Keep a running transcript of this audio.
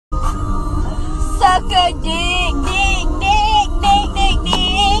suck a dick, dick, dick, dick, dick,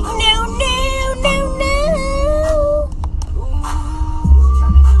 dick. No, no, no, no.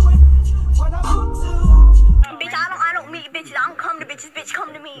 Bitch, I don't meet bitches. I don't come to bitches. Bitch,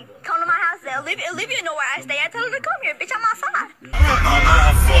 come to me. Come to my house. Olivia know where I stay. I tell her to come here. Bitch, I'm outside. My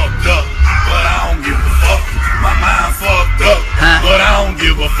mind fucked up, but I don't give a fuck. My mind fucked up, but I don't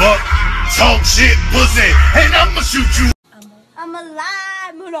give a fuck. Talk shit, pussy, and I'ma shoot you. I'm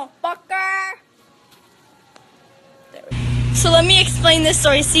alive, motherfucker. So let me explain this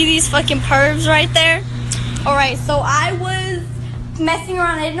story. See these fucking pervs right there? Alright, so I was messing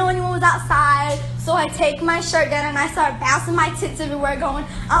around. I didn't know anyone was outside. So I take my shirt down and I start bouncing my tits everywhere going,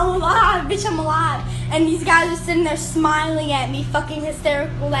 I'm alive, bitch, I'm alive. And these guys are sitting there smiling at me, fucking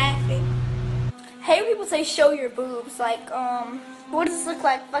hysterical laughing. Hey, people say show your boobs. Like, what does this look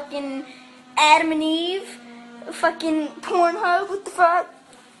like? Fucking Adam and Eve? Fucking Pornhub? What the fuck?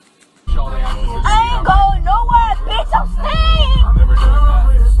 I ain't going nowhere, bitch, I'm staying! I'm never doing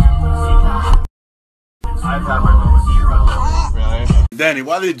that. I've had my moments. Really? Danny,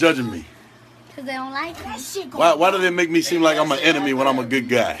 why are they judging me? Because they don't like me. Why do they make me seem like I'm an enemy when I'm a good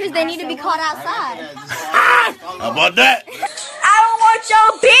guy? Because they need to be caught outside. How about that? I don't want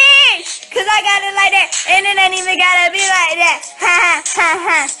your bitch! Because I got it like that, and it ain't even gotta be like that. Ha ha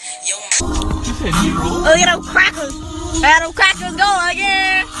ha. Look at them crackers. Look at them crackers going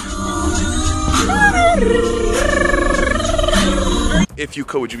again. If you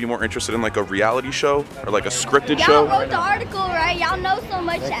could, would you be more interested in like a reality show or like a scripted Y'all show? wrote the article, right? Y'all know so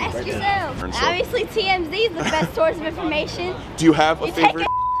much. Ask yourself. Obviously, TMZ is the best source of information. Do you have a You favorite? take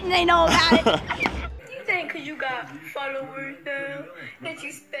a and they know about it. Do you think because you got followers now that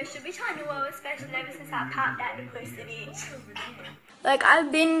you special? Bitch, I knew I was special ever since I popped out the pussy, bitch. Like,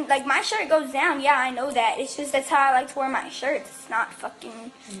 I've been, like, my shirt goes down. Yeah, I know that. It's just that's how I like to wear my shirts. It's not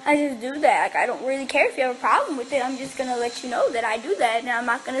fucking, I just do that. Like, I don't really care if you have a problem with it. I'm just gonna let you know that I do that, and I'm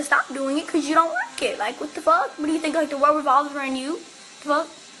not gonna stop doing it because you don't like it. Like, what the fuck? What do you think, like, the world revolves around you? The fuck?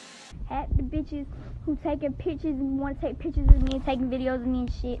 Half the bitches who taking pictures and want to take pictures of me and taking videos of me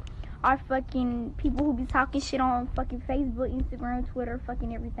and shit are fucking people who be talking shit on fucking Facebook, Instagram, Twitter,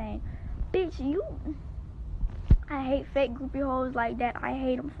 fucking everything. Bitch, you... I hate fake groupie hoes like that. I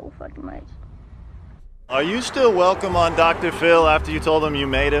hate them so fucking much. Are you still welcome on Dr. Phil after you told him you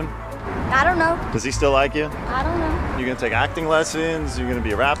made him? I don't know. Does he still like you? I don't know. You're gonna take acting lessons? You're gonna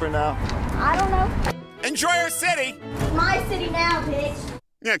be a rapper now? I don't know. Enjoy our city. It's my city now, bitch.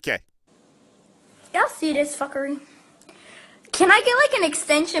 Okay. Y'all see this fuckery? Can I get like an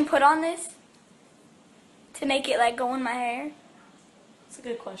extension put on this? To make it like go in my hair? That's a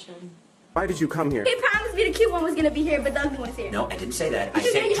good question. Why did you come here? He promised me the cute one was gonna be here, but the ugly one is here. No, I didn't say that. I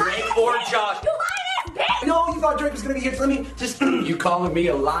said Drake or Josh. You lying, bitch! No, you thought Drake was gonna be here. Let me just. You calling me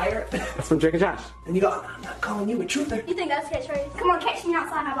a liar? That's from Drake and Josh. And you go, I'm not calling you a truther. You think that's catchphrase? Come on, catch me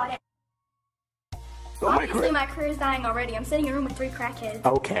outside. How about that? Obviously, my career's dying already. I'm sitting in a room with 3 crackheads.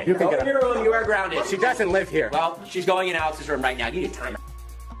 Okay. You can Go get in your room. You are grounded. She doesn't live here. Well, she's going in Alex's room right now. You need time.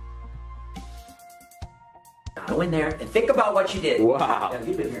 Go in there and think about what you did. Wow. Yeah,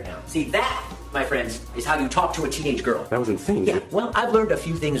 you've been here now. See, that, my friends, is how you talk to a teenage girl. That was insane. Yeah, well, I've learned a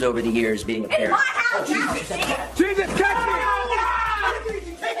few things over the years being a In parent. my house now, bitch! Jesus, catch me!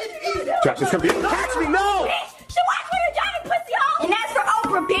 Josh is coming. Catch me! No! Bitch, she watch where you're giant pussy hole! And that's for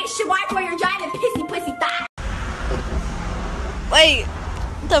Oprah, bitch. She watch where you're giant pissy pussy thigh. Wait,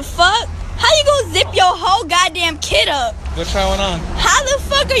 the fuck? How you gonna zip your whole goddamn kid up? What's going on? How the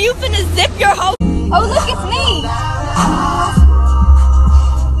fuck are you finna zip your whole... Oh, look, it's me!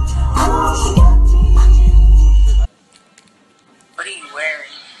 What are you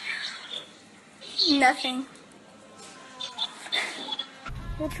wearing? Nothing.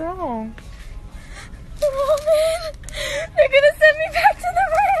 What's wrong? Oh, man. They're gonna send me back to the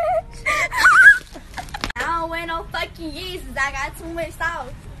ranch. I don't wear no fucking Yeezys. I got too much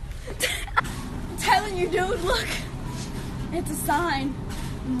sauce. I'm telling you, dude, look. It's a sign.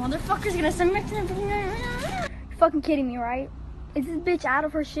 Motherfucker's gonna send me back to the ranch. You're fucking kidding me, right? Is this bitch out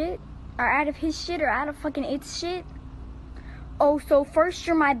of her shit? Or out of his shit? Or out of fucking its shit? Oh, so first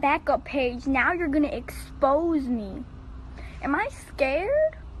you're my backup page. Now you're gonna expose me. Am I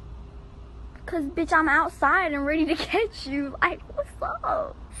scared? Cause bitch, I'm outside and ready to catch you. Like, what's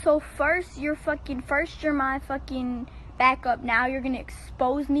up? So first you're my fucking backup. Now you're gonna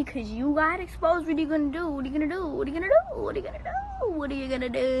expose me cause you got exposed. What are you gonna do? What are you gonna do? What are you gonna do? What are you gonna do? What are you gonna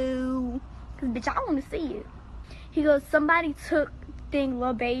do? Cause bitch, I wanna see it. He goes, somebody took thing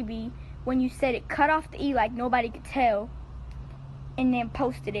Lil Baby when you said it, cut off the E like nobody could tell, and then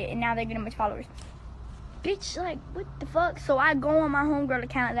posted it, and now they're getting much followers. bitch, like, what the fuck? So I go on my homegirl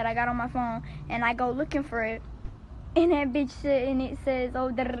account that I got on my phone, and I go looking for it. And that bitch said, and it says, oh,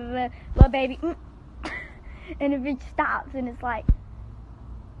 da da da, little baby, and the bitch stops, and it's like,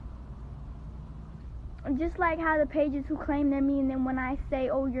 just like how the pages who claim they're me, and then when I say,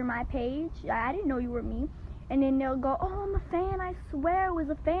 oh, you're my page, I didn't know you were me, and then they'll go, oh, I'm a fan, I swear it was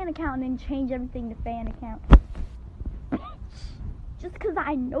a fan account, and then change everything to fan account. Bitch, just because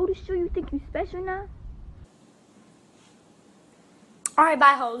I noticed you think you special now? Alright,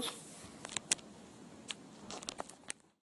 bye, hoes.